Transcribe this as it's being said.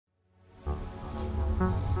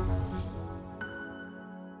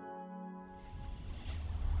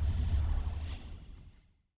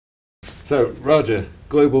So, Raja,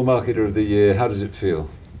 Global Marketer of the Year, how does it feel?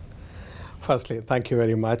 Firstly, thank you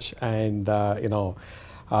very much. And,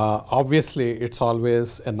 obviously, it's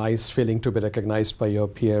always a nice feeling to be recognized by your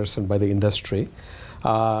peers and by the industry.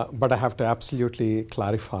 But I have to absolutely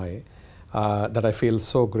clarify that I feel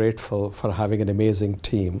so grateful for having an amazing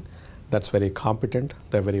team that's very competent,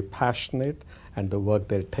 they're very passionate, and they work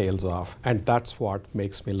their tails off. And that's what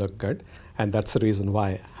makes me look good. And that's the reason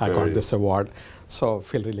why I got this award. So I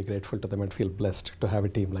feel really grateful to them and feel blessed to have a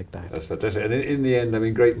team like that. That's fantastic. And in the end, I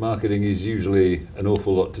mean, great marketing is usually an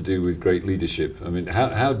awful lot to do with great leadership. I mean,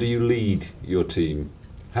 how do you lead your team?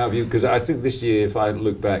 How have you, because I think this year, if I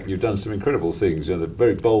look back, you've done some incredible things, you know,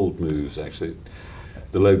 very bold moves, actually.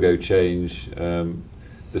 The logo change,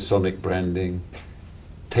 the sonic branding,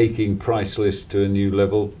 taking Priceless to a new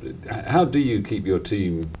level. How do you keep your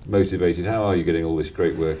team motivated? How are you getting all this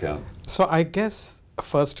great work out? So I guess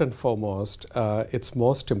first and foremost, it's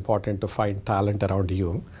most important to find talent around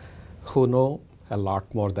you who know a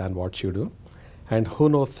lot more than what you do and who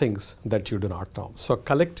know things that you do not know. So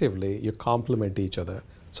collectively, you complement each other.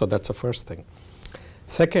 So that's the first thing.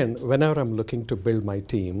 Second, whenever I'm looking to build my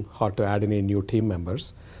team or to add any new team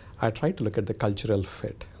members, I try to look at the cultural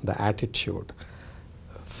fit, the attitude.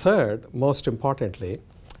 Third, most importantly,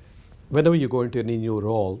 whenever you go into any new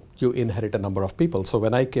role, you inherit a number of people. So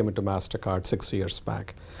when I came into Mastercard 6 years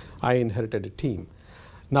back, I inherited a team.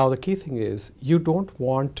 Now the key thing is you don't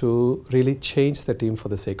want to really change the team for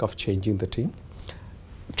the sake of changing the team.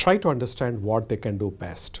 Try to understand what they can do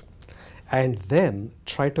best and then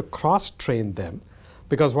try to cross-train them,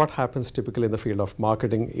 because what happens typically in the field of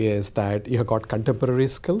marketing is that you have got contemporary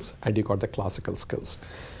skills and you got the classical skills.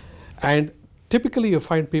 And typically, you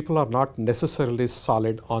find people are not necessarily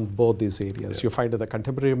solid on both these areas. Yeah. You find the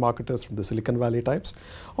contemporary marketers from the Silicon Valley types,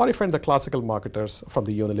 or you find the classical marketers from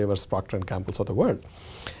the Unilevers, Procter & Gamble's of the world.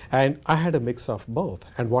 And I had a mix of both.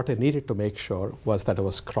 And what I needed to make sure was that I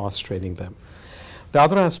was cross-training them. The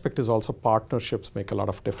other aspect is also partnerships make a lot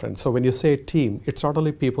of difference. So when you say team, it's not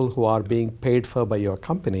only people who are being paid for by your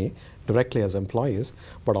company directly as employees,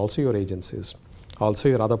 but also your agencies. Also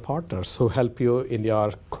your other partners who help you in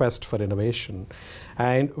your quest for innovation.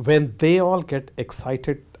 And when they all get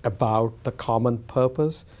excited about the common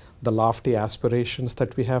purpose, the lofty aspirations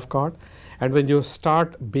that we have got, and when you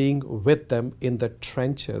start being with them in the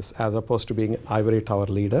trenches as opposed to being ivory tower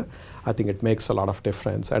leader, I think it makes a lot of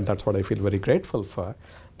difference. And that's what I feel very grateful for,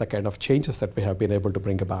 the kind of changes that we have been able to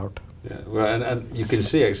bring about. Yeah, well, and you can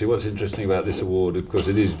see actually what's interesting about this award, of course,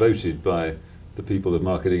 it is voted by the people of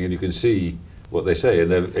marketing, and you can see what they say, and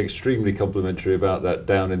they're extremely complimentary about that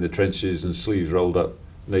down in the trenches and sleeves rolled up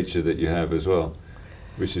nature that you have as well,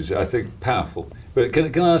 which is, I think, powerful. But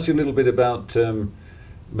can I ask you a little bit about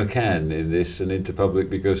McCann in this and Interpublic,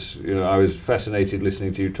 because I was fascinated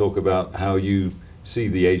listening to you talk about how you see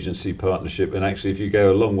the agency partnership, and actually if you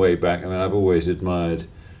go a long way back, I mean, I've always admired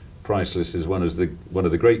Priceless as one of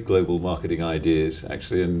the great global marketing ideas,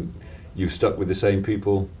 actually, and you've stuck with the same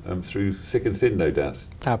people through thick and thin, no doubt.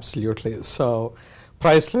 Absolutely. So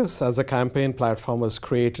Priceless as a campaign platform was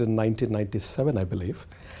created in 1997, I believe.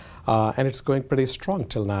 And it's going pretty strong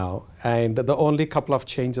till now. And the only couple of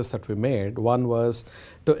changes that we made, one was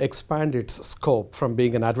to expand its scope from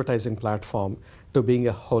being an advertising platform to being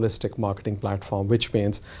a holistic marketing platform, which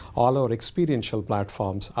means all our experiential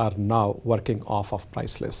platforms are now working off of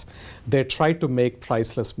Priceless. They try to make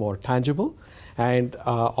Priceless more tangible and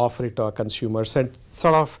offer it to our consumers, and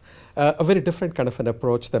sort of a very different kind of an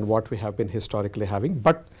approach than what we have been historically having,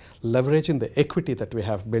 but leveraging the equity that we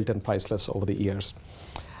have built in Priceless over the years.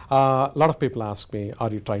 A lot of people ask me, are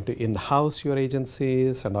you trying to in-house your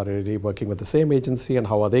agencies, and are you really working with the same agency, and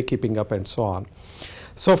how are they keeping up, and so on.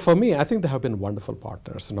 So for me, I think they have been wonderful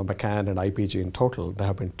partners. McCann and IPG in total, they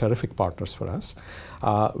have been terrific partners for us.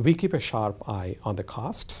 We keep a sharp eye on the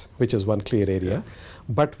costs, which is one clear area,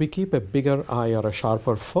 but we keep a bigger eye or a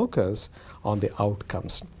sharper focus on the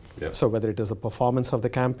outcomes. Yeah. So whether it is the performance of the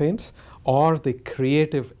campaigns or the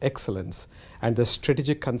creative excellence and the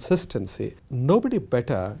strategic consistency, nobody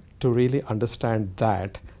better to really understand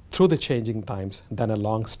that through the changing times than a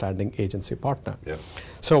long-standing agency partner. Yeah.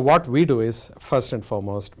 So what we do is, first and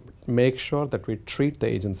foremost, make sure that we treat the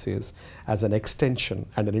agencies as an extension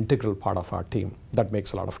and an integral part of our team. That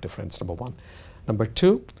makes a lot of difference, number one. Number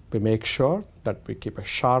two, we make sure that we keep a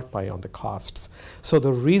sharp eye on the costs. So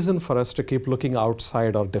the reason for us to keep looking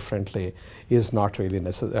outside or differently is not really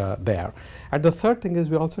there. And the third thing is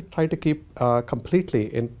we also try to keep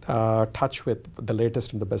completely in touch with the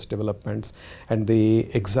latest and the best developments and the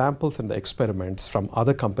examples and the experiments from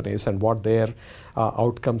other companies and what their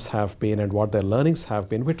outcomes have been and what their learnings have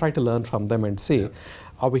been. We try to learn from them and see,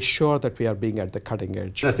 are we sure that we are being at the cutting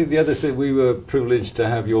edge? I think the other thing, we were privileged to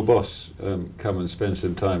have your boss come and spend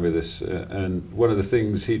some time with us, and one of the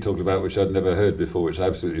things he talked about, which I'd never heard before, which I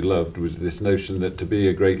absolutely loved, was this notion that to be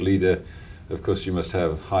a great leader, of course you must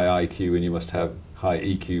have high IQ and you must have high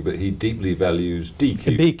EQ, but he deeply values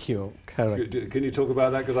DQ. DQ, correct. Can you talk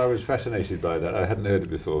about that? Because I was fascinated by that. I hadn't heard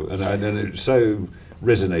it before, and it so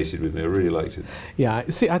resonated with me. I really liked it. Yeah,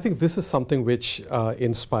 see, I think this is something which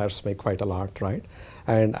inspires me quite a lot, right?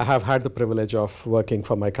 And I have had the privilege of working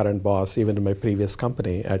for my current boss, even in my previous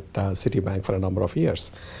company at Citibank for a number of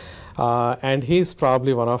years. And he's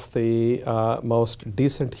probably one of the most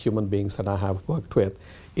decent human beings that I have worked with,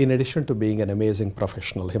 in addition to being an amazing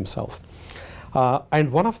professional himself.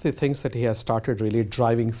 And one of the things that he has started really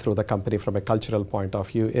driving through the company from a cultural point of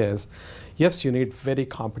view is, yes, you need very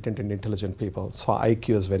competent and intelligent people, so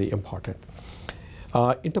IQ is very important.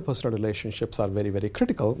 Interpersonal relationships are very, very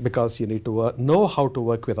critical because you need to know how to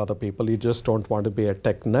work with other people. You just don't want to be a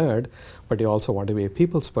tech nerd, but you also want to be a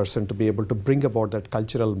people's person to be able to bring about that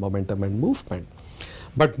cultural momentum and movement.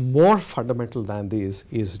 But more fundamental than these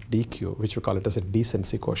is DQ, which we call it as a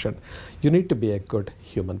decency quotient. You need to be a good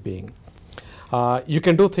human being. You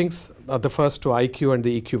can do things, the first two, IQ and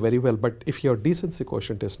the EQ, very well, but if your decency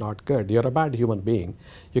quotient is not good, you're a bad human being.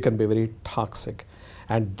 You can be very toxic.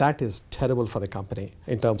 And that is terrible for the company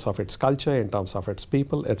in terms of its culture, in terms of its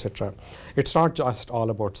people, etc. It's not just all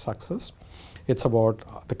about success. It's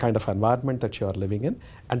about the kind of environment that you are living in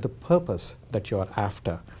and the purpose that you are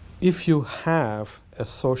after. If you have a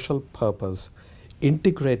social purpose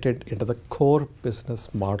integrated into the core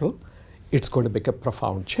business model, it's going to make a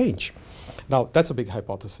profound change. Now, that's a big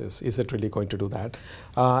hypothesis. Is it really going to do that?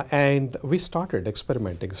 And we started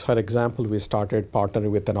experimenting. For example, we started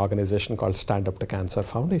partnering with an organization called Stand Up to Cancer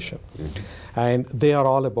Foundation. Mm-hmm. And they are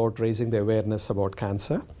all about raising the awareness about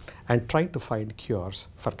cancer and trying to find cures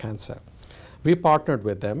for cancer. We partnered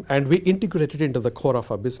with them and we integrated into the core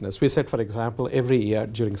of our business. We said, for example, every year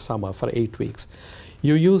during summer for 8 weeks,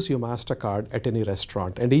 you use your Mastercard at any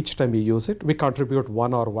restaurant, and each time you use it, we contribute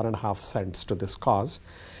 1 or 1.5 cents to this cause.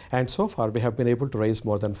 And so far, we have been able to raise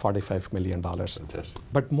more than $45 million. Fantastic.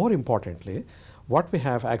 But more importantly, what we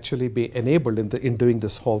have actually been enabled in doing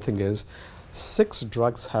this whole thing is 6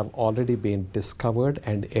 drugs have already been discovered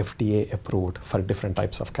and FDA approved for different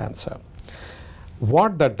types of cancer.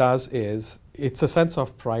 What that does is, it's a sense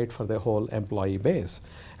of pride for the whole employee base.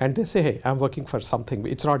 And they say, hey, I'm working for something.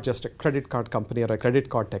 It's not just a credit card company or a credit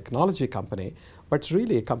card technology company, but it's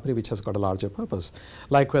really a company which has got a larger purpose.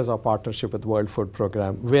 Likewise, our partnership with World Food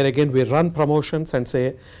Program, where again, we run promotions and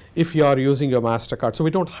say, if you are using your Mastercard, so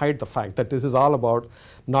we don't hide the fact that this is all about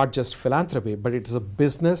not just philanthropy, but it is a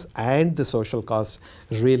business and the social cause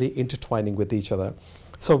really intertwining with each other.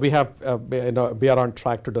 So we have, we are on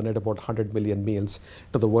track to donate about 100 million meals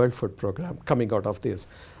to the World Food Program coming out of this.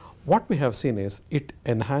 What we have seen is it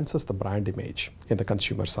enhances the brand image in the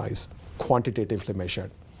consumer size, quantitatively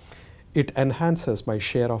measured. It enhances my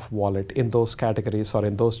share of wallet in those categories or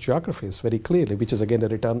in those geographies very clearly, which is again a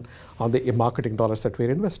return on the marketing dollars that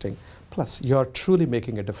we're investing. Plus, you're truly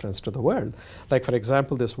making a difference to the world. Like, for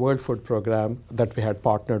example, this World Food Program that we had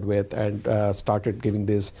partnered with and started giving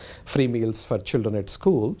these free meals for children at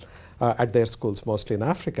school, at their schools, mostly in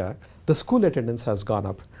Africa, the school attendance has gone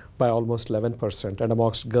up by almost 11%, and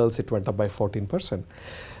amongst girls it went up by 14%.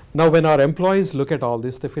 Now, when our employees look at all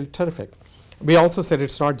this, they feel terrific. We also said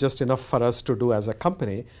it's not just enough for us to do as a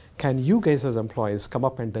company. Can you guys as employees come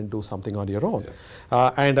up and then do something on your own?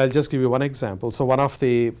 Yeah. And I'll just give you one example. So one of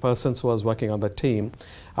the persons who was working on the team,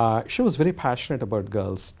 she was very passionate about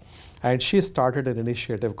girls. And she started an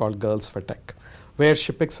initiative called Girls for Tech, where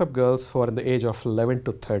she picks up girls who are in the age of 11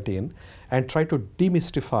 to 13 and try to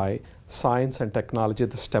demystify science and technology,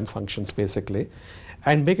 the STEM functions basically,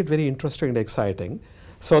 and make it very interesting and exciting,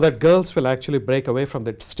 so that girls will actually break away from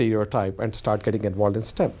that stereotype and start getting involved in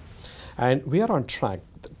STEM. And we are on track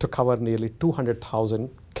to cover nearly 200,000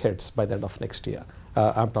 kids by the end of next year.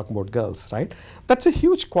 I'm talking about girls, right? That's a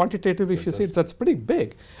huge quantitative, if you see it, that's pretty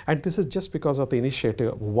big. And this is just because of the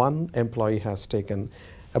initiative one employee has taken.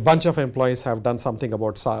 A bunch of employees have done something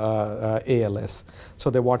about ALS. So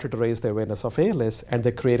they wanted to raise the awareness of ALS, and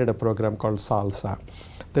they created a program called Salsa.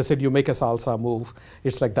 They said, you make a salsa move,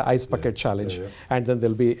 it's like the ice bucket challenge, and then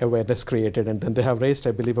there'll be awareness created, and then they have raised,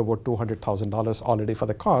 I believe, about $200,000 already for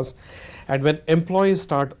the cause. And when employees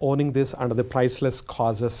start owning this under the Priceless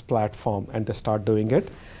Causes platform, and they start doing it,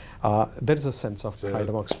 there is a sense of pride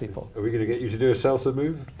amongst people. Are we going to get you to do a salsa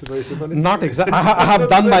move to raise some money? Not exactly. I have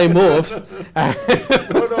done my moves.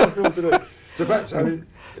 So perhaps, I mean,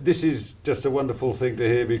 this is just a wonderful thing to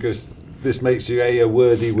hear, because this makes you a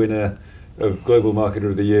worthy winner of Global Marketer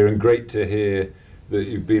of the Year, and great to hear that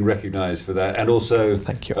you've been recognised for that, and also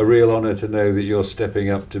Thank you. A real honour to know that you're stepping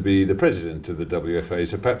up to be the president of the WFA.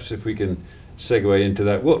 So perhaps if we can segue into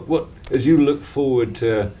that, what as you look forward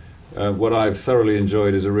to what I've thoroughly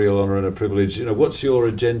enjoyed as a real honour and a privilege, what's your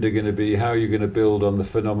agenda going to be? How are you going to build on the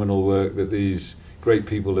phenomenal work that these great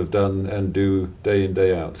people have done and do day in,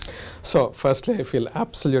 day out? So firstly, I feel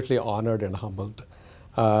absolutely honoured and humbled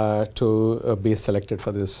to be selected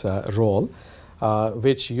for this role,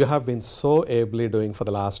 which you have been so ably doing for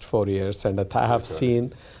the last 4 years, and I have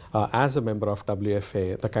seen as a member of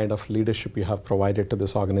WFA the kind of leadership you have provided to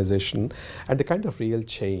this organization and the kind of real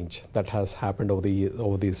change that has happened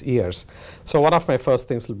over these years. So one of my first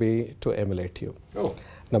things will be to emulate you. Oh.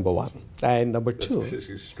 Number one. And number two. It's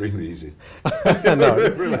extremely easy.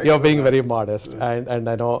 No, you're being very modest, and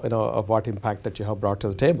I know of what impact that you have brought to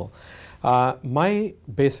the table. My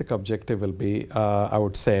basic objective will be, I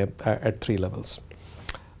would say, at 3 levels.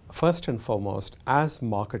 First and foremost, as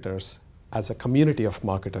marketers, as a community of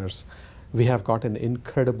marketers, we have got an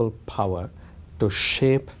incredible power to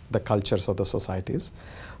shape the cultures of the societies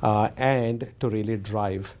and to really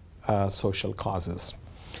drive social causes.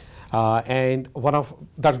 And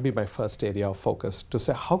that will be my first area of focus, to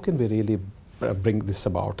say how can we really bring this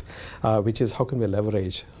about, which is how can we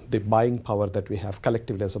leverage the buying power that we have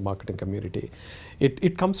collectively as a marketing community.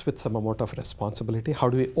 It comes with some amount of responsibility. How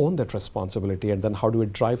do we own that responsibility, and then how do we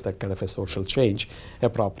drive that kind of a social change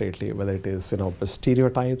appropriately, whether it is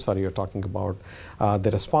stereotypes, or you're talking about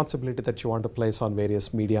the responsibility that you want to place on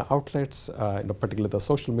various media outlets, particularly the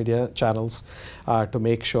social media channels, to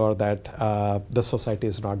make sure that the society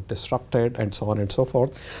is not disrupted, and so on and so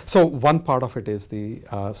forth. So one part of it is the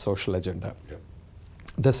social agenda. Yep.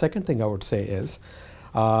 The second thing I would say is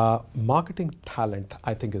marketing talent,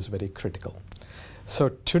 I think, is very critical. So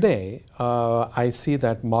today, I see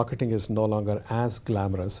that marketing is no longer as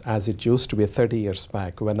glamorous as it used to be 30 years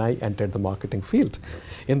back when I entered the marketing field.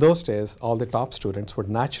 In those days, all the top students would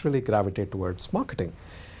naturally gravitate towards marketing.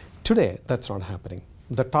 Today, that's not happening.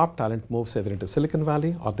 The top talent moves either into Silicon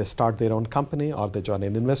Valley, or they start their own company, or they join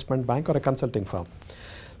an investment bank or a consulting firm.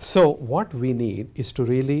 So what we need is to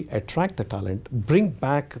really attract the talent, bring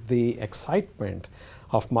back the excitement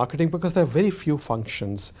of marketing, because there are very few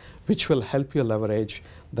functions which will help you leverage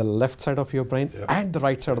the left side of your brain and the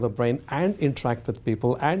right side of the brain and interact with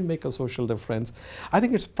people and make a social difference. I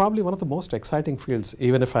think it's probably one of the most exciting fields.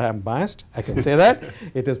 Even if I am biased, I can say that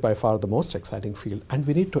it is by far the most exciting field, and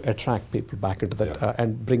we need to attract people back into that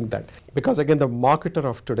and bring that. Because again, the marketer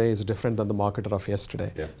of today is different than the marketer of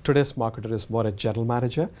yesterday. Today's marketer is more a general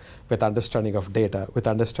manager with understanding of data, with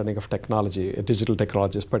understanding of technology, digital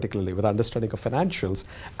technologies particularly, with understanding of financials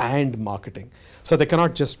and marketing. So they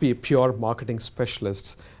cannot just be pure marketing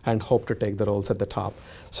specialists and hope to take the roles at the top.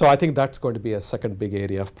 So I think that's going to be a second big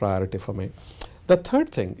area of priority for me. The third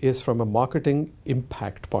thing is from a marketing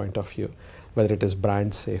impact point of view, whether it is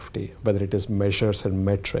brand safety, whether it is measures and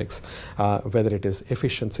metrics, whether it is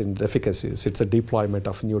efficiency and efficacies, it's a deployment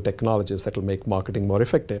of new technologies that will make marketing more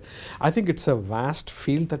effective. I think it's a vast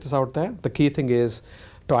field that is out there. The key thing is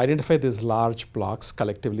to identify these large blocks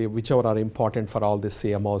collectively, whichever are important for all the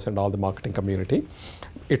CMOs and all the marketing community.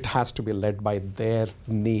 It has to be led by their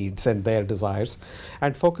needs and their desires,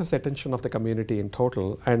 and focus the attention of the community in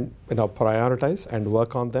total, and prioritize and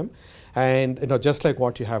work on them. And just like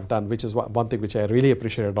what you have done, which is one thing which I really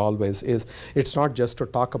appreciated always, is it's not just to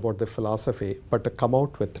talk about the philosophy, but to come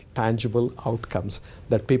out with tangible outcomes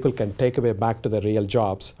that people can take away back to their real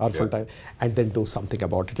jobs or full time, and then do something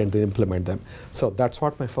about it and then implement them. So that's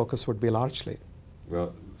what my focus would be largely.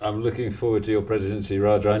 Well, I'm looking forward to your presidency,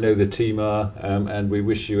 Raja. I know the team are, and we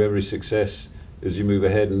wish you every success as you move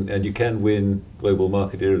ahead, and you can win Global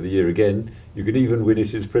Marketer of the Year again. You could even win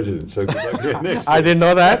it as president, so good luck next I didn't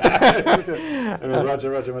know that.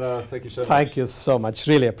 Rajamannar, thank you so much. Thank you so much.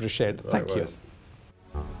 Really appreciate it. Thank you.